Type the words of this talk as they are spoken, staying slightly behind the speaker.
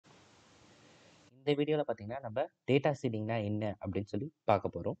இந்த வீடியோவில் பார்த்தீங்கன்னா நம்ம டேட்டா சீடிங்னா என்ன அப்படின்னு சொல்லி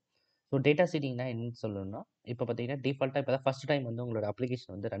பார்க்க போகிறோம். ஸோ டேட்டா சீடிங்னா என்னன்னு சொல்லணும்னா இப்போ பார்த்தீங்கன்னா டிஃபால்ட்டாக இப்போ தான் ஃபஸ்ட் டைம் வந்து உங்களோட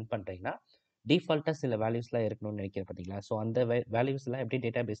அப்ளிகேஷன் வந்து ரன் பண்ணுறீங்கன்னா டிஃபால்ட்டாக சில வேல்யூஸ்லாம் இருக்கணும்னு நினைக்கிறேன் பார்த்தீங்களா. ஸோ அந்த வேல்யூஸ்லாம் எப்படி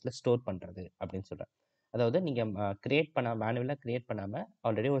டேட்டா பேஸில் ஸ்டோர் பண்ணுறது அப்படின்னு சொல்கிறேன். அதாவது நீங்கள் கிரியேட் மேனுவலாக கிரியேட் பண்ணாமல்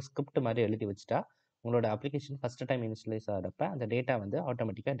ஆல்ரெடி ஒரு ஸ்கிரிப்ட் மாதிரி எழுதி வச்சுட்டா உங்களோட அப்ளிகேஷன் ஃபஸ்ட் டைம் இனிஷியலைஸ் ஆகிறப்ப அந்த டேட்டா வந்து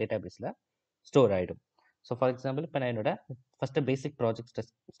ஆட்டோமேட்டிக்காக டேட்டா பேஸில் ஸ்டோர் ஆகிடும். ஸோ ஃபார் எக்ஸாம்பிள் இப்போ நான் என்னோட ஃபஸ்ட்டு பேசிக் ப்ராஜெக்ட்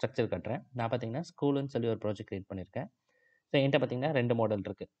ஸ்ட்ரக்சர் கட்டுறேன். நான் பார்த்தீங்கன்னா ஸ்கூலுன்னு சொல்லி ஒரு ப்ராஜெக்ட் கிரியேட் பண்ணியிருக்கேன். ஸோ என்கிட்ட பார்த்தீங்கன்னா 2 மாடல்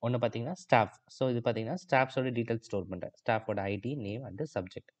இருக்குது. ஒன்று பார்த்தீங்கன்னா ஸ்டாஃப். ஸோ இது பார்த்தீங்கன்னா ஸ்டாஃப்ஸோட டீட்டெயில்ஸ் ஸ்டோர் பண்ணுறேன். ஸ்டாஃபோட ஐடி, நேம் அண்ட்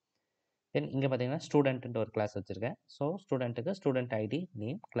சப்ஜெக்ட். தென் இங்கே பார்த்தீங்கன்னா ஸ்டூடெண்ட்டுன்ற ஒரு கிளாஸ் வச்சுருக்கேன். ஸோ ஸ்டூடெண்ட்டுக்கு student ID,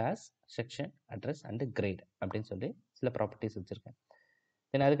 name, class, section, address and great அப்படின்னு சொல்லி சில ப்ராப்பர்ட்டிஸ் வச்சுருக்கேன்.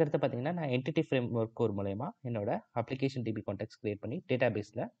 தென் அதுக்கடுத்து பார்த்தீங்கன்னா நான் என்டிட்டி ஃப்ரேம் ஒர்க் கோர் மூலயமா என்னோட அப்ளிகேஷன் டிபி கான்டெக்ட்ஸ் கிரியேட் பண்ணி டேட்டா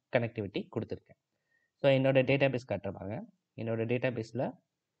பேஸில் கனெக்டிவிட்டி கொடுத்துருக்கேன். ஸோ என்னோட டேட்டா பேஸ் காட்டுறாங்க. என்னோட டேட்டா பேஸில்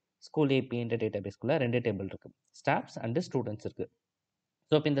ஸ்கூல் ஏபின்ற டேட்டா பேஸ்க்குள்ளே 2 டேபிள் இருக்குது. ஸ்டாஃப்ஸ் அண்டு ஸ்டூடெண்ட்ஸ் இருக்குது.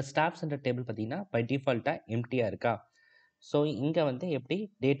 ஸோ இப்போ இந்த ஸ்டாஃப்ஸ்ன்ற டேபிள் பார்த்தீங்கன்னா பை டிஃபால்ட்டாக எம்டியாக இருக்கா. ஸோ இங்கே வந்து எப்படி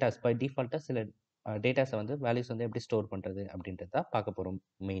டேட்டாஸ் பை டிஃபால்ட்டாக சில டேட்டாஸை வந்து வேல்யூஸ் வந்து எப்படி ஸ்டோர் பண்ணுறது அப்படின்றத பார்க்க போகிறோம்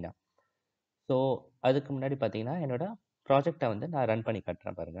மெயினாக. ஸோ அதுக்கு முன்னாடி பார்த்தீங்கன்னா என்னோட ப்ராஜெக்டை வந்து நான் ரன் பண்ணி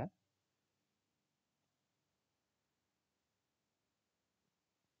காட்டுறேன் பாருங்கள்.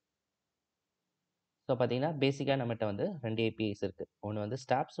 ஸோ பார்த்தீங்கன்னா பேசிக்காக நம்மகிட்ட வந்து 2 ஏபிஐஸ் இருக்குது. ஒன்று வந்து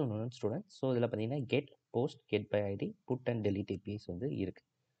ஸ்டாஃப்ஸ், ஒன்று வந்து ஸ்டூடெண்ட்ஸ். ஸோ இதில் பார்த்தீங்கன்னா get, post, get by ID, put and delete APIs வந்து இருக்குது.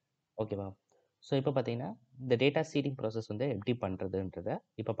 ஓகேவா. ஸோ இப்போ பார்த்தீங்கன்னா இந்த டேட்டா சீடிங் ப்ராசஸ் வந்து எப்படி பண்ணுறதுன்றதை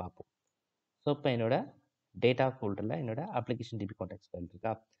இப்போ பார்ப்போம். ஸோ இப்போ என்னோட டேட்டா ஃபோல்டரில் என்னோட அப்ளிகேஷன் டிபி கான்டெக்ட்ஸ் ஃபைல்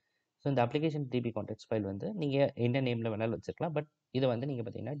இருக்கா. ஸோ இந்த அப்ளிகேஷன் டிபி கான்டெக்ட்ஸ் ஃபைல் வந்து நீங்கள் என்ன நேமில் வேணாலும் வச்சுருக்கலாம். பட் இதை வந்து நீங்கள்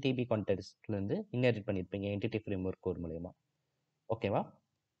பார்த்தீங்கன்னா டிபி கான்டெக்ட்ஸ்லேருந்து இன்ஹெரிட் பண்ணியிருப்பீங்க என்டிட்டி ஃப்ரேம் ஒர்க் கோர் மூலயமா. ஓகேவா.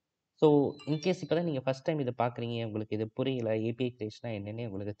 ஸோ இன்கேஸ் இப்போ தான் நீங்கள் ஃபஸ்ட் டைம் இதை பார்க்குறீங்க, உங்களுக்கு இது புரியல, ஏபிஐ கிரியேஷனா என்னென்னு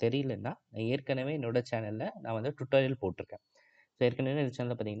உங்களுக்கு தெரியலன்னா நான் ஏற்கனவே என்னோட சேனலில் நான் வந்து டுட்டோரியல் போட்டிருக்கேன். ஸோ ஏற்கனவே இந்த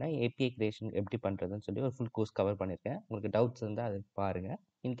சேனலில் பார்த்தீங்கன்னா ஏபிஐ கிரியேஷன் எப்படி பண்ணுறதுன்னு சொல்லி ஒரு ஃபுல் கோர்ஸ் கவர் பண்ணியிருக்கேன். உங்களுக்கு டவுட்ஸ் இருந்தால் அதை பாருங்கள்.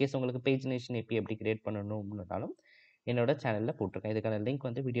 இன்கேஸ் உங்களுக்கு பேஜினேஷன் ஏபி எப்படி கிரியேட் பண்ணணும்னாலும் என்னோட சேனலில் போட்டிருக்கேன். இதுக்கான லிங்க்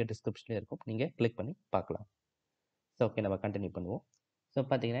வந்து வீடியோ டிஸ்கிரிப்ஷனில் இருக்கும். நீங்கள் கிளிக் பண்ணி பார்க்கலாம். ஸோ ஓகே, நம்ம கண்டினியூ பண்ணுவோம். ஸோ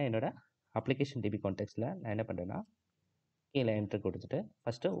பார்த்தீங்கன்னா என்னோட அப்ளிகேஷன் டிபி கான்டெக்ட்ஸில் நான் என்ன பண்ணுறேன்னா கீழே என்ட்ரு கொடுத்துட்டு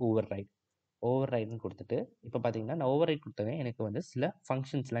ஃபஸ்ட்டு ஓவர் ரைட்னு கொடுத்துட்டு இப்போ பார்த்தீங்கன்னா நான் ஓவர் ரைட் கொடுத்தேன். எனக்கு வந்து சில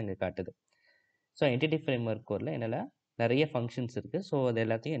ஃபங்க்ஷன்ஸ்லாம் இங்கே காட்டுது. ஸோ என்டிட்டி ஃப்ரேம் ஒர்க் கோரில் என்னால் நிறைய ஃபங்க்ஷன்ஸ் இருக்குது. ஸோ அது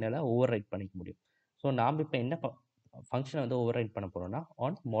எல்லாத்தையும் என்னால் ஓவர் ரைட் பண்ணிக்க முடியும். ஸோ நாம் இப்போ என்ன ஃபங்க்ஷனை வந்து ஓவர் ரைட் பண்ண போகிறோம்னா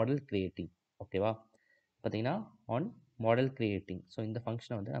ஆன் மாடல் கிரியேட்டிங். ஓகேவா. பார்த்தீங்கன்னா ஆன் மாடல் கிரியேட்டிங். ஸோ இந்த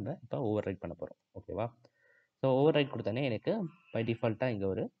ஃபங்க்ஷனை வந்து நம்ம இப்போ ஓவர் ரைட் பண்ண போகிறோம். ஓகேவா. ஸோ ஓவர் ரைட் கொடுத்தோன்னே எனக்கு பை டிஃபால்ட்டாக இங்கே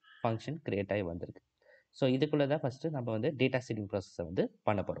ஒரு ஃபங்க்ஷன் கிரியேட் ஆகி வந்திருக்கு. ஸோ இதுக்குள்ளே தான் ஃபஸ்ட்டு நம்ம வந்து டேட்டா சீடிங் ப்ராசஸை வந்து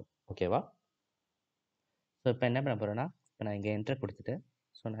பண்ண போகிறோம். ஓகேவா. ஸோ இப்போ என்ன பண்ண போகிறேன்னா இப்போ நான் இங்கே என்டர் கொடுத்துட்டு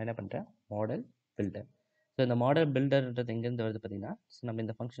ஸோ நான் என்ன பண்ணுறேன் மாடல் பில்டர். ஸோ இந்த மாடல் பில்டர்ன்றது எங்கேருந்து வருது பார்த்தீங்கன்னா ஸோ நம்ம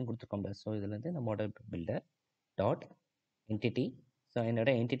இந்த ஃபங்க்ஷன் கொடுத்துருக்கோம்ல. ஸோ இதுலேருந்து இந்த model filter dot entity. So என்னோட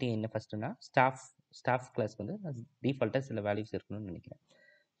என்டிட்டி என்ன ஃபஸ்ட்டுனா ஸ்டாஃப் கிளாஸ்க்கு வந்து டிஃபால்ட்டாக சில வேல்யூஸ் இருக்கணும்னு நினைக்கிறேன்.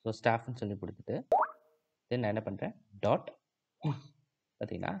 ஸோ ஸ்டாஃப்னு சொல்லி கொடுத்துட்டு தென் நான் என்ன பண்ணுறேன் டாட்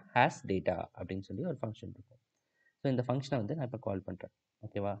பார்த்தீங்கன்னா ஹேஸ் டேட்டா அப்படின்னு சொல்லி ஒரு ஃபங்க்ஷன் இருக்கும். ஸோ இந்த ஃபங்க்ஷனை வந்து நான் இப்போ கால் பண்ணுறேன்.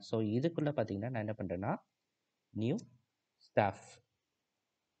 ஓகேவா. ஸோ இதுக்குள்ளே பார்த்தீங்கன்னா நான் என்ன பண்ணுறேன்னா நியூ ஸ்டாஃப்.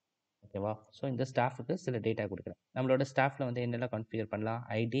 ஓகேவா. ஸோ இந்த ஸ்டாஃபுக்கு சில டேட்டா கொடுக்குறேன். நம்மளோட ஸ்டாஃபில் வந்து என்னெல்லாம் கான்ஃபிகர் பண்ணலாம்,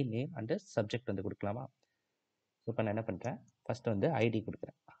 ஐடி, நேம் அண்டு சப்ஜெக்ட் வந்து கொடுக்கலாமா. ஸோ இப்போ நான் என்ன பண்ணுறேன் ஃபஸ்ட்டு வந்து ஐடி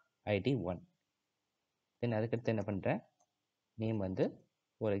கொடுக்குறேன், ஐடி 1. தென் அதுக்கடுத்து என்ன பண்ணுறேன் நேம் வந்து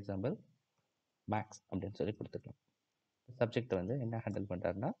ஃபார் எக்ஸாம்பிள் மேக்ஸ் அப்படின்னு சொல்லி கொடுத்துக்கலாம். சப்ஜெக்ட் வந்து என்ன ஹேண்டில்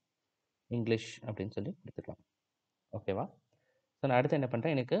பண்ணுறாருன்னா இங்கிலீஷ் அப்படின்னு சொல்லி கொடுத்துக்கலாம். ஓகேவா. ஸோ நான் அடுத்து என்ன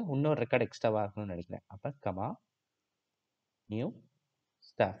பண்ணுறேன் எனக்கு இன்னொரு ரெக்கார்ட் எக்ஸ்ட்ராவாக இருக்கணும்னு நினைக்கிறேன். அப்போ கமா நியூ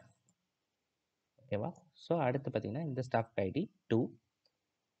ஸ்டாஃப். ஓகேவா. ஸோ அடுத்து பார்த்தீங்கன்னா இந்த ஸ்டாஃப் ஐடி 2.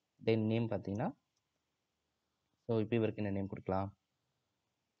 தென் நேம் பார்த்தீங்கன்னா ஸோ இப்போ இவருக்கு என்ன நேம் கொடுக்கலாம்.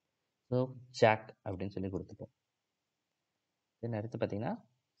 ஸோ ஜாக் அப்படின்னு சொல்லி கொடுத்துப்போம். தென் அடுத்து பார்த்தீங்கன்னா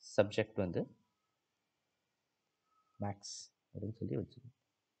சப்ஜெக்ட் வந்து மேக்ஸ் அப்படின்னு சொல்லி வச்சுக்கோம்.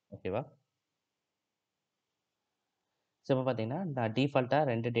 ஓகேவா. ஸோ இப்போ பார்த்தீங்கன்னா நான் டிஃபால்ட்டாக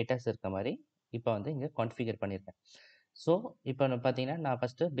 2 டேட்டாஸ் இருக்க மாதிரி இப்போ வந்து இங்கே கான்ஃபிகர் பண்ணியிருக்கேன். ஸோ இப்போ பார்த்தீங்கன்னா நான்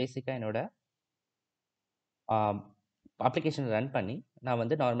ஃபஸ்ட்டு பேசிக்காக என்னோட அப்ளிகேஷன் ரன் பண்ணி நான்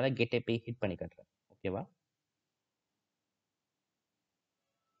வந்து நார்மலாக கெட் ஏபிஐ ஹிட் பண்ணி காட்டுறேன். ஓகேவா.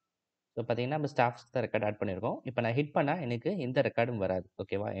 ஸோ பார்த்தீங்கன்னா நம்ம ஸ்டாஃப்ஸ் தான் ரெக்கார்ட் ஆட் பண்ணியிருக்கோம். இப்போ நான் ஹிட் பண்ணால் எனக்கு எந்த ரெக்கார்டும் வராது.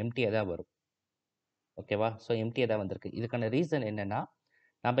 ஓகேவா. எம்டியாக தான் வரும். ஓகேவா. ஸோ எம்டியாக தான் வந்திருக்கு. இதுக்கான ரீசன் என்னென்னா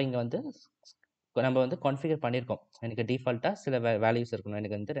நம்ம இங்கே வந்து நம்ம வந்து கான்ஃபிகர் பண்ணியிருக்கோம். எனக்கு டிஃபால்ட்டா சில வேல்யூஸ் இருக்கணும்.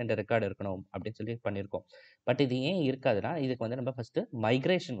 எனக்கு வந்து 2 ரெக்கார்ட் இருக்கணும் அப்படின்னு சொல்லி பண்ணியிருக்கோம். பட் இது ஏன் இருக்காதுன்னா, இதுக்கு வந்து நம்ம ஃபர்ஸ்ட்டு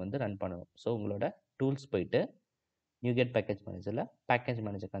மைக்ரேஷன் வந்து ரன் பண்ணணும். ஸோ உங்களோட டூல்ஸ் போயிட்டு NuGet பேக்கேஜ் மேனேஜர்ல பேக்கேஜ்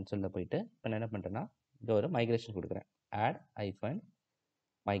மேனேஜர் கன்சோல்ல போயிட்டு இப்போ நான் என்ன பண்ணுறேன்னா, இங்க ஒரு மைக்ரேஷன் கொடுக்குறேன். ஆட் ஐஃபன்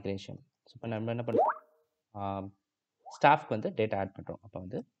மைக்ரேஷன். ஸோ இப்போ நம்ம என்ன பண்ணுறோம், ஸ்டாஃப்க்கு வந்து டேட்டா ஆட் பண்ணுறோம். அப்போ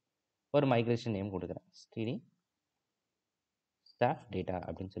வந்து ஒரு மைக்ரேஷன் நேம் கொடுக்குறேன். ஸ்டிடி ஸ்டாஃப் டேட்டா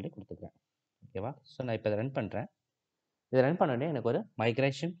அப்படின்னு சொல்லி கொடுத்துக்கிறேன். ஓகேவா? ஸோ நான் இப்போ இதை ரன் பண்ணுறேன். இதை ரன் பண்ண உடனே எனக்கு ஒரு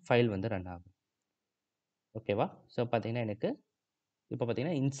மைக்ரேஷன் ஃபைல் வந்து ரன் ஆகும். ஓகேவா? ஸோ பார்த்தீங்கன்னா எனக்கு இப்போ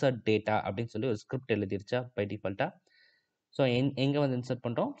பார்த்தீங்கன்னா இன்சர்ட் டேட்டா அப்படின்னு சொல்லி ஒரு ஸ்கிரிப்ட் எழுதிருச்சா பை டிஃபால்ட்டாக. ஸோ எங்கே வந்து இன்சர்ட்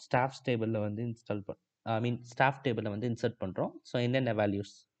பண்ணுறோம், ஸ்டாஃப்ஸ் டேபிளில் வந்து ஸ்டாஃப் டேபிளில் வந்து இன்சர்ட் பண்ணுறோம். ஸோ என்னென்ன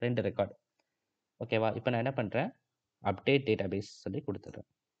வேல்யூஸ் 2 ரெக்கார்டு. ஓகேவா? இப்போ நான் என்ன பண்ணுறேன், அப்டேட் டேட்டாபேஸ் சொல்லி கொடுத்துட்றேன்.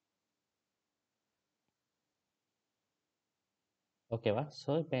 ஓகேவா? ஸோ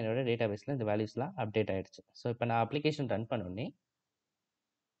இப்போ என்னோட டேட்டாபேஸில் இந்த வேல்யூஸ்லாம் அப்டேட் ஆகிடுச்சு. ஸோ இப்போ நான் அப்ளிகேஷன் ரன் பண்ணோடனே,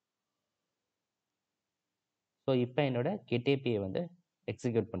 ஸோ இப்போ என்னோட கெட் ஏபிஐ வந்து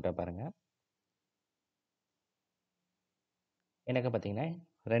எக்ஸிக்யூட் பண்ணுற பாருங்க. எனக்கு பார்த்தீங்கன்னா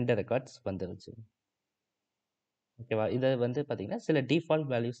 2 ரெக்கார்ட்ஸ் வந்துருச்சு. ஓகேவா? இதை வந்து பார்த்தீங்கன்னா சில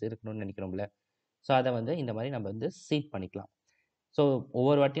டிஃபால்ட் வேல்யூஸ் இருக்கணும்னு நினைக்கிறோம்ல. ஸோ அதை வந்து இந்த மாதிரி நம்ம வந்து சீட் பண்ணிக்கலாம். ஸோ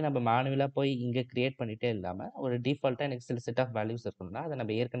ஒவ்வொரு வாட்டி நம்ம மேனுவலாக போய் இங்கே கிரியேட் பண்ணிகிட்டே இல்லாமல் ஒரு டிஃபால்ட்டாக எனக்கு சில செட் ஆஃப் வேல்யூஸ் இருக்கணும்னா அதை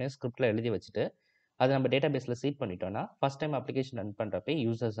நம்ம ஏற்கனவே ஸ்கிரிப்டில் எழுதி வச்சுட்டு அதை நம்ம டேட்டா பேஸில் சீட் பண்ணிட்டோம்னா ஃபஸ்ட் டைம் அப்ளிகேஷன் ரன் பண்ணுறப்ப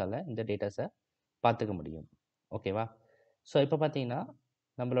யூசர்ஸால் இந்த டேட்டாஸை பார்த்துக்க முடியும். ஓகேவா? ஸோ இப்போ பார்த்தீங்கன்னா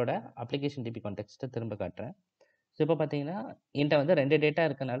நம்மளோட அப்ளிகேஷன் டிபி கான்டெக்ஸ்ட்டை திரும்ப காட்டுறேன். ஸோ இப்போ பார்த்தீங்கன்னா என்கிட்ட வந்து 2 டேட்டா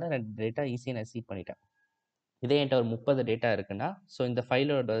இருக்கனால 2 டேட்டா ஈஸியாக நான் சீட் பண்ணிட்டேன். இதே என்கிட்ட ஒரு 30 டேட்டா இருக்குன்னா ஸோ இந்த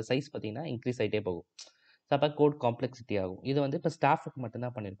ஃபைலோட சைஸ் பார்த்தீங்கன்னா இன்க்ரீஸ் ஆகிட்டே போகும். ஸோ அப்போ கோட் காம்ப்ளெக்சிட்டி ஆகும். இது வந்து இப்போ ஸ்டாஃபுக்கு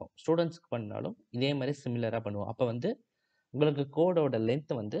மட்டும்தான் பண்ணியிருக்கோம். ஸ்டூடெண்ட்ஸ்க்கு பண்ணாலும் இதே மாதிரி சிமிலராக பண்ணுவோம். அப்போ வந்து உங்களுக்கு கோடோட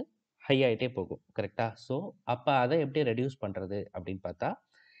லென்த் வந்து ஹை ஆகிட்டே போகும். கரெக்டாக? ஸோ அப்போ அதை எப்படி ரெடியூஸ் பண்ணுறது அப்படின்னு பார்த்தா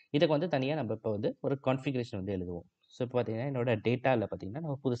இதுக்கு வந்து தனியாக நம்ம இப்போ வந்து ஒரு கான்ஃபிகரேஷன் வந்து எழுதுவோம். ஸோ இப்போ பார்த்தீங்கன்னா என்னோட டேட்டாவில் பார்த்தீங்கன்னா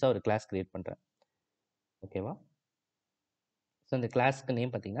நான் புதுசாக ஒரு கிளாஸ் கிரியேட் பண்ணுறேன். ஓகேவா? ஸோ இந்த கிளாஸ்க்கு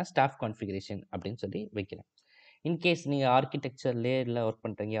நேம் பார்த்தீங்கன்னா ஸ்டாஃப் கான்ஃபிகரேஷன் அப்படின்னு சொல்லி வைக்கிறேன். இன்கேஸ் நீங்கள் ஆர்கிடெக்சர் லேயரில் ஒர்க்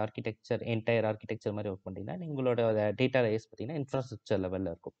பண்ணுறீங்க, ஆர்கிடெக்சர் என்டையர் ஆர்கிடெக்சர் மாதிரி ஒர்க் பண்ணுறீங்கன்னா உங்களோட டேட்டா லேயர்ஸ் பார்த்தீங்கன்னா இன்ஃப்ராஸ்ட்ரக்சர் லெவலில்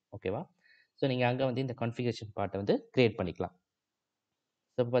இருக்கும். ஓகேவா? ஸோ நீங்கள் அங்கே வந்து இந்த கான்ஃபிகரேஷன் பார்ட்டை வந்து கிரியேட் பண்ணிக்கலாம்.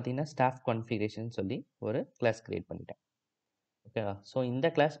 ஸோ இப்போ பார்த்தீங்கன்னா ஸ்டாஃப் கான்ஃபிகரேஷன் சொல்லி ஒரு கிளாஸ் கிரியேட் பண்ணிட்டேன். ஓகேவா? ஸோ இந்த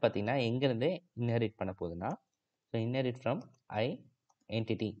கிளாஸ் பார்த்தீங்கன்னா எங்கேருந்து இன்ஹெரிட் பண்ண போகுதுன்னா, so inherit from I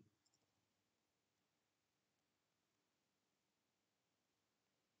entity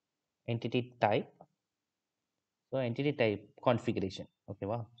type. So entity type configuration.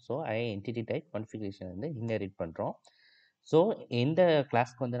 ஓகேவா? ஸோ என்டிட்டி டைப் கான்ஃபிகரேஷன் வந்து இன்ஹெரிட் பண்ணுறோம். ஸோ எந்த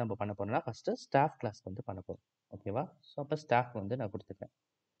கிளாஸ்க்கு வந்து நம்ம பண்ண போகிறோம்னா ஃபஸ்ட்டு ஸ்டாஃப் கிளாஸ்க்கு வந்து பண்ண போகிறோம். ஓகேவா? ஸோ அப்போ ஸ்டாஃப் வந்து நான் கொடுத்துக்கிறேன்.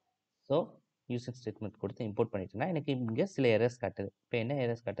 ஸோ யூசர் ஸ்டேட்மெண்ட் கொடுத்து இம்போர்ட் பண்ணிட்டேன்னா எனக்கு இங்கே சில எரர்ஸ் காட்டுது. இப்போ என்ன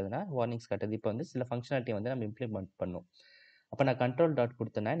எரர்ஸ் காட்டுதுன்னா வார்னிங்ஸ் காட்டுது. இப்போ வந்து சில ஃபங்க்ஷனாலிட்டி வந்து நம்ம இம்ப்ளிமெண்ட் பண்ணணும். அப்போ நான் கண்ட்ரோல் டாட்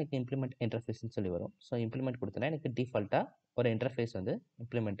கொடுத்தேன்னா எனக்கு இம்ப்ளிமெண்ட் இன்டர்ஃபேஸ்னு சொல்லி வரும். ஸோ இம்ப்ளிமெண்ட் கொடுத்தேன்னா எனக்கு டிஃபால்ட்டாக ஒரு இன்டர்ஃபேஸ் வந்து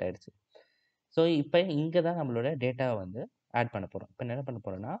இம்ப்ளிமெண்ட் ஆகிடுச்சு. ஸோ இப்போ இங்கே தான் நம்மளோட டேட்டாவை வந்து ஆட் பண்ண போகிறோம். இப்போ என்ன பண்ண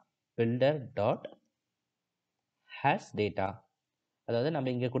போகிறோம்னா பில்டர் டாட் ஹேஸ் டேட்டா, அதாவது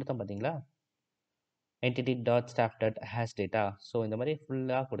நம்ம இங்கே கொடுத்தோம் பார்த்தீங்களா entity dot staff dot has data. So இந்த மாதிரி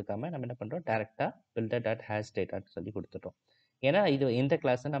ஃபுல்லாக கொடுக்காம நம்ம என்ன பண்ணுறோம், டேரெக்டாக பில்டர் டாட் ஹேஸ் டேட்டான்னு சொல்லி கொடுத்துட்டோம். ஏன்னா இது இந்த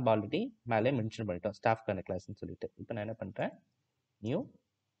கிளாஸை நம்ம ஆல்ரெடி மேலே மென்ஷன் பண்ணிட்டோம் ஸ்டாஃப்கான கிளாஸ்ன்னு சொல்லிட்டு. இப்போ நான் என்ன பண்ணுறேன், நியூ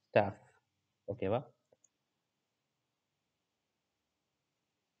ஸ்டாஃப். ஓகேவா?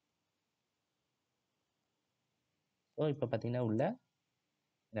 ஸோ இப்போ பார்த்தீங்கன்னா உள்ள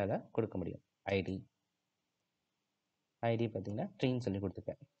என்னால் கொடுக்க முடியும் ஐடி பார்த்தீங்கன்னா ட்ரீன்னு சொல்லி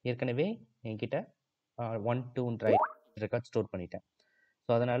கொடுத்துருக்கேன். ஏற்கனவே என்கிட்ட 1 2 ரெக்கார்ட் ஸ்டோர் பண்ணிட்டேன். ஸோ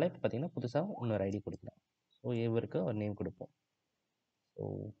அதனால் இப்போ பார்த்தீங்கன்னா புதுசாக இன்னொரு ஐடி கொடுக்குறேன். ஸோ இவருக்கு ஒரு நேம் கொடுப்போம். ஸோ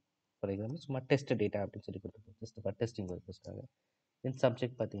ஃபார் எக்ஸாம்பிள் சும்மா டெஸ்ட் டேட்டா அப்படின்னு சொல்லி கொடுத்துருப்போம். ஜஸ்ட் ஃபார் டெஸ்டிங் பர்பஸ்க்காக. தென்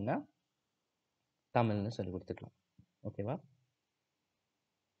சப்ஜெக்ட் பார்த்தீங்கன்னா தமிழ்னு சொல்லி கொடுத்துக்கலாம். ஓகேவா?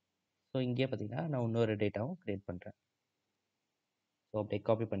 ஸோ இங்கேயே பார்த்தீங்கன்னா நான் இன்னொரு டேட்டாவும் க்ரியேட் பண்ணுறேன். ஸோ அப்படியே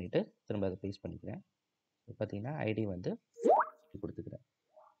காப்பி பண்ணிவிட்டு திரும்ப அதை பேஸ்ட் பண்ணிக்கிறேன். ஸோ பார்த்தீங்கன்னா ஐடி வந்து கொடுத்துக்கிறேன்.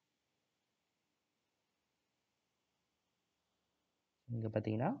 இங்கே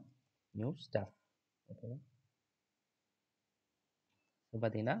பார்த்தீங்கன்னா நியூ ஸ்டாஃப். ஓகேவா? ஸோ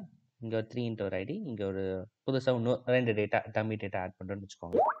பார்த்தீங்கன்னா இங்கே ஒரு 3 இன்ட்டு ஒரு ஐடி, இங்கே ஒரு புதுசாக இன்னும் 2 டேட்டா டம்மி டேட்டா ஆட் பண்ணுறோன்னு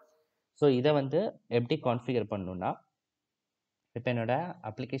வச்சுக்கோங்க. ஸோ இதை வந்து எப்படி கான்ஃபிகர் பண்ணணுன்னா, இப்போ என்னோட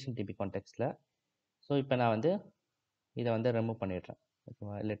அப்ளிகேஷன் டிபி கான்டெக்ஸ்ட்டில் ஸோ இப்போ நான் வந்து இதை வந்து ரிமூவ் பண்ணிடுறேன்.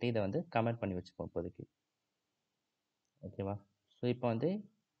 ஓகேவா? இல்லாட்டி இதை வந்து கமெண்ட் பண்ணி வச்சுப்போம் இப்போதைக்கு. ஓகேவா? ஸோ இப்போ வந்து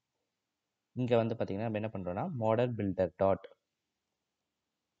இங்கே வந்து பார்த்தீங்கன்னா நம்ம என்ன பண்ணுறோன்னா model filter dot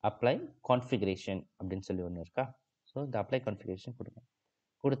apply configuration அப்படின்னு சொல்லி ஒன்று இருக்கா. ஸோ இந்த அப்ளை கான்ஃபிகரேஷன் கொடுங்க.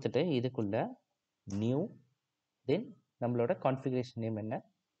 கொடுத்துட்டு இதுக்குள்ள நியூ தென் நம்மளோட கான்ஃபிகரேஷன் நேம் என்ன,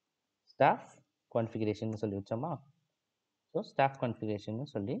 ஸ்டாஃப் கான்ஃபிகரேஷன் சொல்லி வச்சோமா. ஸோ ஸ்டாஃப் கான்ஃபிகரேஷன்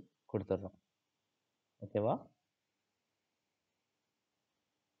சொல்லி கொடுத்துட்றோம். ஓகேவா.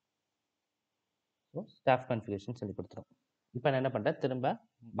 ஸோ ஸ்டாஃப் கான்ஃபிகரேஷன் சொல்லி கொடுத்துரும். இப்போ நான் என்ன பண்ணுறேன், திரும்ப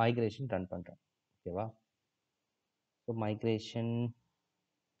மைக்ரேஷன் ரன் பண்ணுறேன். ஓகேவா. ஸோ மைக்ரேஷன்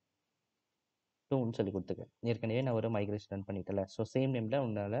டூன்னு சொல்லி கொடுத்துருக்கேன். ஏற்கனவே நான் ஒரு மைக்ரேஷன் ரன் பண்ணிட்டல. ஸோ சேம் நேமில்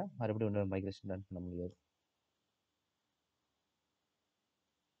உன்னால் மறுபடியும் இன்னொரு மைக்ரேஷன் ரன் பண்ண முடியாது.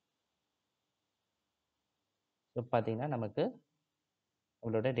 ஸோ பார்த்தீங்கன்னா நமக்கு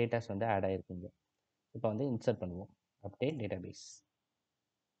நம்மளோட டேட்டாஸ் வந்து ஆட் ஆகிருக்குங்க. இப்போ வந்து இன்சர்ட் பண்ணுவோம், அப்டேட் டேட்டாபேஸ்.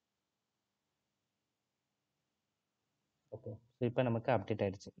 ஓகே. ஸோ இப்போ நமக்கு அப்டேட்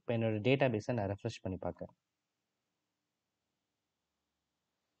ஆகிடுச்சு. இப்போ என்னோட டேட்டாபேஸை நான் ரெஃப்ரெஷ் பண்ணி பார்க்குறேன்.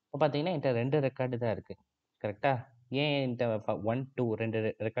 இப்போ பார்த்தீங்கன்னா என்கிட்ட 2 ரெக்கார்டு தான் இருக்குது. கரெக்டாக. ஏன் என்கிட்ட 1 2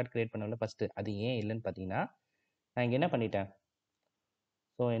 2 ரெக்கார்ட் க்ரியேட் பண்ணல ஃபஸ்ட்டு, அது ஏன் இல்லைன்னு பார்த்தீங்கன்னா நான் இங்கே என்ன பண்ணிட்டேன்.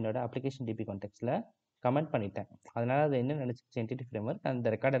 ஸோ என்னோட அப்ளிகேஷன் டிபி கான்டெக்ட்ஸில் கமெண்ட் பண்ணிட்டேன். அதனால் அது என்ன நினச்சிச்சு, என்டிட்டி ஃப்ரேம்வொர்க் அந்த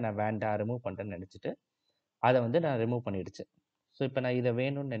ரெக்கார்டை நான் வேண்டாம் ரிமூவ் பண்ணுறேன்னு நினச்சிட்டு அதை வந்து நான் ரிமூவ் பண்ணிடுச்சு. ஸோ இப்போ நான் இதை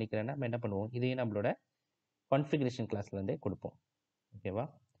வேணும்னு நினைக்கிறேன்னா நம்ம என்ன பண்ணுவோம், இதையும் நம்மளோட கான்ஃபிகரேஷன் கிளாஸ்லேருந்தே கொடுப்போம். ஓகேவா.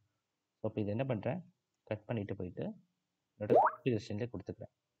 ஸோ இப்போ இது என்ன பண்ணுறேன், கட் பண்ணிவிட்டு போயிட்டு என்னோட கான்ஃபிகரேஷன்லேயே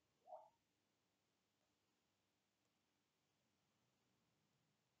கொடுத்துக்கிறேன்.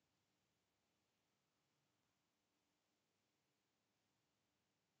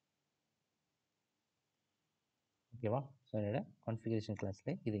 ஓகேவா. ஸோ என்னோட கான்ஃபிகரேஷன்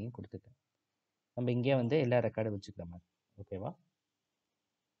கிளாஸில் இதையும் கொடுத்துட்டேன். நம்ம இங்கே வந்து எல்லா ரெக்கார்டும் வச்சுக்கிற மாதிரி. ஓகேவா.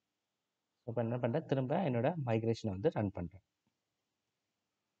 ஸோ இப்போ என்ன பண்ணுறேன், திரும்ப என்னோட மைக்ரேஷனை வந்து ரன் பண்ணுறேன்.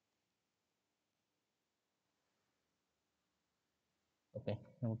 ஓகே.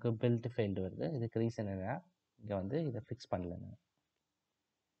 நமக்கு பில்ட் ஃபெயில்டு வருது. இதுக்கு ரீசன் என்னன்னா இங்கே வந்து இதை ஃபிக்ஸ் பண்ணல, நான்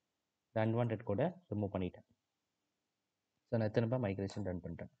இந்த அன்வான்ட் கூட ரிமூவ் பண்ணிட்டேன். ஸோ நான் திரும்ப மைக்ரேஷன் ரன்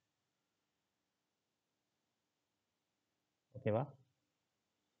பண்ணுறேன். ஓகேவா.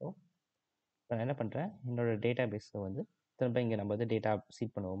 ஸோ இப்போ நான் என்ன பண்ணுறேன், என்னோடய டேட்டா பேஸில் வந்து திரும்ப இங்கே நம்ம வந்து டேட்டா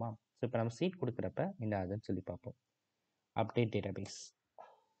சீட் பண்ணுவோமா. ஸோ இப்போ நம்ம சீட் கொடுக்குறப்ப என்ன ஆகுதுன்னு சொல்லி பார்ப்போம். அப்டேட் டேட்டா பேஸ்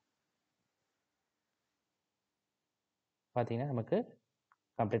பார்த்தீங்கன்னா நமக்கு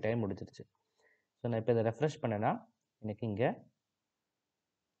கம்ப்ளீட் ஆகி முடிஞ்சிருச்சு. ஸோ நான் இப்போ இதை ரெஃப்ரெஷ் பண்ணேன்னா எனக்கு இங்கே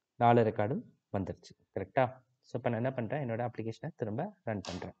 4 ரெக்கார்டும் வந்துருச்சு. கரெக்டாக. ஸோ இப்போ நான் என்ன பண்ணுறேன், என்னோட அப்ளிகேஷனை திரும்ப ரன்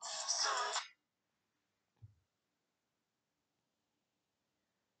பண்ணுறேன்.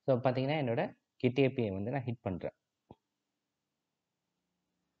 ஸோ பார்த்தீங்கன்னா என்னோட கிட் ஏபிஐ வந்து நான் ஹிட் பண்ணுறேன்.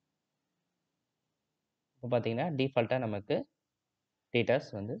 இப்போ பார்த்தீங்கன்னா டிஃபால்ட்டாக நமக்கு டேட்டாஸ்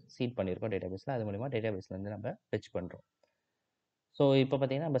வந்து சீட் பண்ணியிருக்கோம் டேட்டாபேஸில். அது மூலிமா டேட்டாபேஸ்லேருந்து நம்ம ஃபெச் பண்ணுறோம். ஸோ இப்போ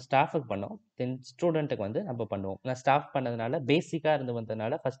பார்த்தீங்கன்னா நம்ம ஸ்டாஃபுக்கு பண்ணோம், தென் ஸ்டூடெண்ட்டுக்கு வந்து நம்ம பண்ணுவோம். நான் ஸ்டாஃப் பண்ணதுனால பேசிக்காக இருந்து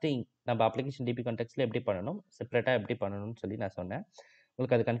வந்ததுனால ஃபஸ்ட்டு நம்ம அப்ளிகேஷன் டிபி கான்டெக்ட்ஸில் எப்படி பண்ணணும், செப்பரேட்டாக எப்படி பண்ணணும்னு சொல்லி நான் சொன்னேன்.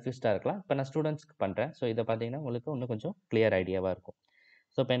 உங்களுக்கு அது கன்ஃபியூஸ்டாக இருக்கலாம். இப்போ நான் ஸ்டூடெண்ட்ஸ்க்கு பண்ணுறேன். ஸோ இதை பார்த்தீங்கன்னா உங்களுக்கு இன்னும் கொஞ்சம் கிளியர் ஐடியாவாக இருக்கும்.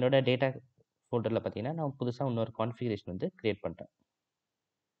 ஸோ இப்போ என்னோட டேட்டா ஃபோல்டரில் பார்த்தீங்கன்னா நான் புதுசாக இன்னொரு கான்ஃபிகரேஷன் வந்து க்ரியேட் பண்ணுறேன்.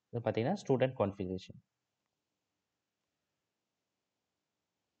 இது பார்த்தீங்கன்னா ஸ்டூடெண்ட் கான்ஃபிகரேஷன்.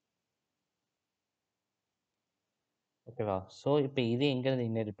 ஓகேவா. ஸோ இப்போ இது எங்கேருந்து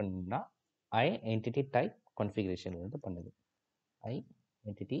இன்ஹெரிட் பண்ணணும்னா ஐ என்டிட்டி டைப் கான்ஃபிகரேஷன்லேருந்து பண்ணுது. ஐ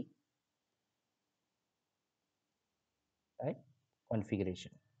என்டிட்டி டைப்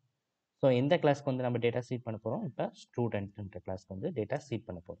கான்ஃபிகரேஷன். ஸோ எந்த கிளாஸ்க்கு வந்து நம்ம டேட்டா சீட் பண்ண போகிறோம், இப்போ ஸ்டூடெண்ட்ன்ற கிளாஸ்க்கு வந்து டேட்டா சீட்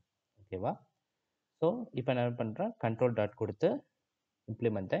பண்ண போகிறோம். ஓகேவா. ஸோ இப்போ நான் என்ன பண்ணுறேன், கண்ட்ரோல் டாட் கொடுத்து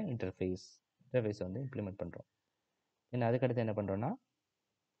இம்ப்ளிமெண்ட் த இன்டர்ஃபேஸ் வந்து இம்ப்ளிமெண்ட் பண்ணுறோம். இன்னும் அதுக்கடுத்து என்ன பண்ணுறோன்னா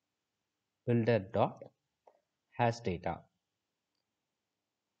filter dot has data.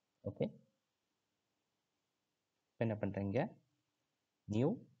 Okay. இப்போ என்ன பண்ணுறீங்க, நியூ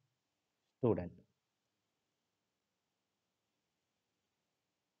ஸ்டூடெண்ட்.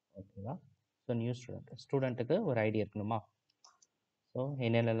 ஓகேவா. ஸோ நியூ ஸ்டூடெண்ட்டுக்கு ஒரு ஐடி இருக்கணுமா. ஸோ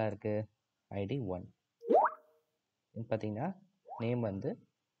என்னென்னலாம் இருக்குது, ஐடி 1 பார்த்தீங்கன்னா நேம் வந்து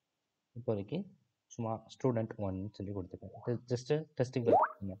இப்போதைக்கு சும்மா ஸ்டூடெண்ட் 1 சொல்லி கொடுத்துருக்கேன். ஜஸ்ட்டு டெஸ்டிங்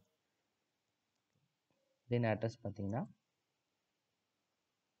கொடுத்துருங்க. தென் அட்ரஸ் பார்த்தீங்கன்னா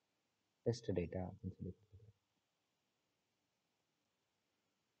டெஸ்ட் டேட்டா அப்படின்னு சொல்லி கொடுத்துருக்கேன்.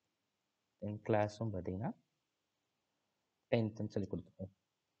 தென் கிளாஸும் பார்த்தீங்கன்னா 10th சொல்லி கொடுத்துருக்கேன்.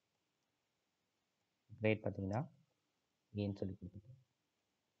 கிரேட் பார்த்தீங்கன்னா ஏன்னு சொல்லி கொடுத்துருக்கேன்.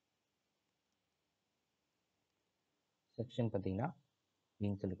 செக்ஷன் பார்த்தீங்கன்னா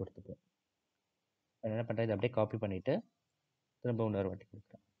ஏன்னு சொல்லி கொடுத்துருக்கேன். என்ன பண்ணுறேன், இதை அப்படியே காப்பி பண்ணிவிட்டு திரும்ப இன்னொரு வாட்டி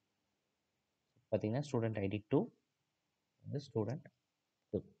கொடுக்குறேன். பார்த்தீங்கன்னா ஸ்டூடெண்ட் ஐடி 2 வந்து ஸ்டூடெண்ட்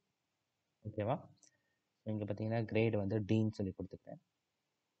 2. ஓகேவா? இங்கே பார்த்தீங்கன்னா கிரேடு வந்து டின்னு சொல்லி கொடுத்துருக்கேன்.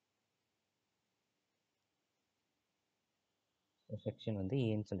 செக்ஷன் வந்து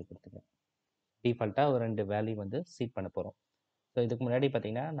ஏன்னு சொல்லி கொடுத்துருக்கேன். டிஃபால்ட்டாக ஒரு 2 வேல்யூ வந்து சீட் பண்ண போகிறோம். ஸோ இதுக்கு முன்னாடி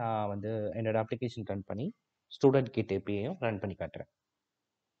பார்த்தீங்கன்னா நான் வந்து என்னோட அப்ளிகேஷன் ரன் பண்ணி ஸ்டூடெண்ட் கிட் ஏபிஐயும் ரன் பண்ணி காட்டுறேன்.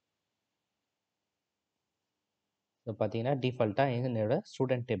 ஸோ பார்த்தீங்கன்னா டிஃபால்ட்டாக என்னோட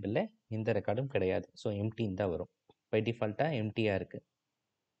ஸ்டூடெண்ட் டேபிளில் எந்த ரெக்கார்டும் கிடையாது. ஸோ எம்டின்னு தான் வரும். பை டிஃபால்ட்டாக எம்டியாக இருக்குது.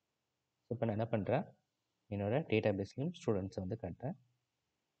 ஸோ இப்போ நான் என்ன பண்ணுறேன், என்னோட டேட்டா பேஸ்லையும் ஸ்டூடெண்ட்ஸை வந்து காட்டுறேன்.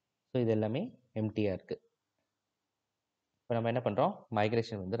 ஸோ இது எல்லாமே எம்டியாக இருக்குது. இப்போ நம்ம என்ன பண்ணுறோம்,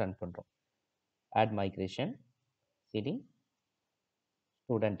 மைக்ரேஷன் வந்து ரன் பண்ணுறோம். Add migration CD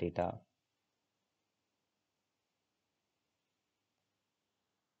student data.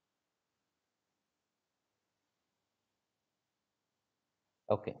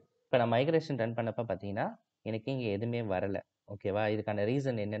 Okay, இப்போ நான் மைக்ரேஷன் ரன் பண்ணப்போ பார்த்தீங்கன்னா எனக்கு இங்கே எதுவுமே வரலை. ஓகேவா? இதுக்கான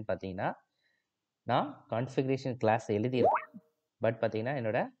ரீசன் என்னன்னு பார்த்தீங்கன்னா, நான் கான்ஃபிகரேஷன் கிளாஸ் எழுதியிருக்கேன். பட் பார்த்தீங்கன்னா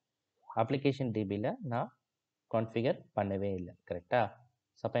என்னோட அப்ளிகேஷன் டிபியில் நான் கான்ஃபிகர் பண்ணவே இல்லை. கரெக்டாக?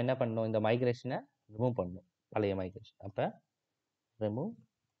 ஸோ அப்போ என்ன பண்ணணும், இந்த மைக்ரேஷனை ரிமூவ் பண்ணணும், பழைய மைக்ரேஷன். அப்போ ரிமூவ்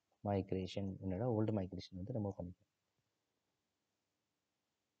மைக்ரேஷன், என்னோட ஓல்டு மைக்ரேஷன் வந்து ரிமூவ் பண்ணிக்கிறேன்.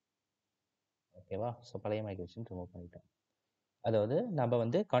 ஓகேவா? ஸோ பழைய மைக்ரேஷன் ரிமூவ் பண்ணிட்டேன். அதாவது நம்ம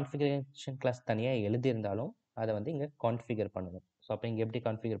வந்து கான்ஃபிகரேஷன் கிளாஸ் தனியாக எழுதியிருந்தாலும் அதை வந்து இங்கே கான்ஃபிகர் பண்ணணும். ஸோ அப்போ இங்கே எப்படி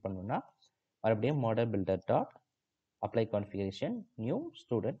கான்ஃபிகர் பண்ணணும்னா, மறுபடியும் model filter dot apply configuration new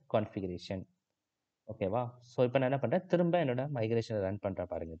student configuration. ஓகேவா? ஸோ இப்போ நான் என்ன பண்ணுறேன், திரும்ப என்னோட மைக்ரேஷனை ரன்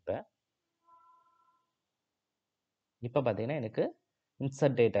பண்ணுறேன் பாருங்கள். இப்போ பார்த்தீங்கன்னா எனக்கு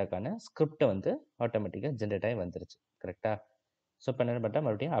இன்சர்ட் டேட்டாக்கான ஸ்கிரிப்ட் வந்து ஆட்டோமேட்டிக்காக ஜென்ரேட் ஆகி வந்துருச்சு. கரெக்டாக? ஸோ இப்போ என்ன பண்ணுறேன்,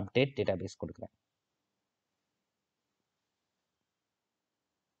 மறுபடியும் அப்டேட் டேட்டா பேஸ் கொடுக்குறேன்.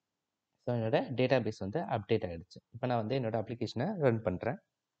 ஸோ என்னோட டேட்டா பேஸ் வந்து அப்டேட் ஆகிடுச்சு. இப்போ நான் வந்து என்னோட அப்ளிகேஷனை ரன் பண்ணுறேன்.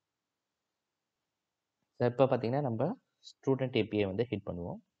 ஸோ இப்போ பார்த்தீங்கன்னா நம்ம ஸ்டூடெண்ட் ஏபிஐ வந்து ஹிட்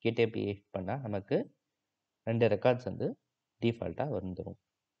பண்ணுவோம். கெட் ஏபிஐ ஹிட் பண்ணால் நமக்கு 2 ரெக்கார்ட்ஸ் வந்து டிஃபால்ட்டாக வந்துடும்.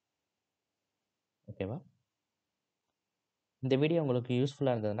 ஓகேவா? இந்த வீடியோ உங்களுக்கு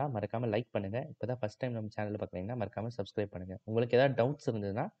யூஸ்ஃபுல்லாக இருந்ததுன்னா மறக்காமல் லைக் பண்ணுங்கள். இப்போ தான் ஃபஸ்ட் டைம் நம்ம சேனலில் பார்க்குறீங்கன்னா மறக்காமல் சப்ஸ்கிரைப் பண்ணுங்கள். உங்களுக்கு ஏதாவது டவுட்ஸ்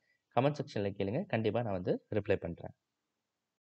இருந்ததுன்னா கமெண்ட் செக்ஷனில் கேளுங்க, கண்டிப்பாக நான் வந்து ரிப்ளை பண்ணுறேன்.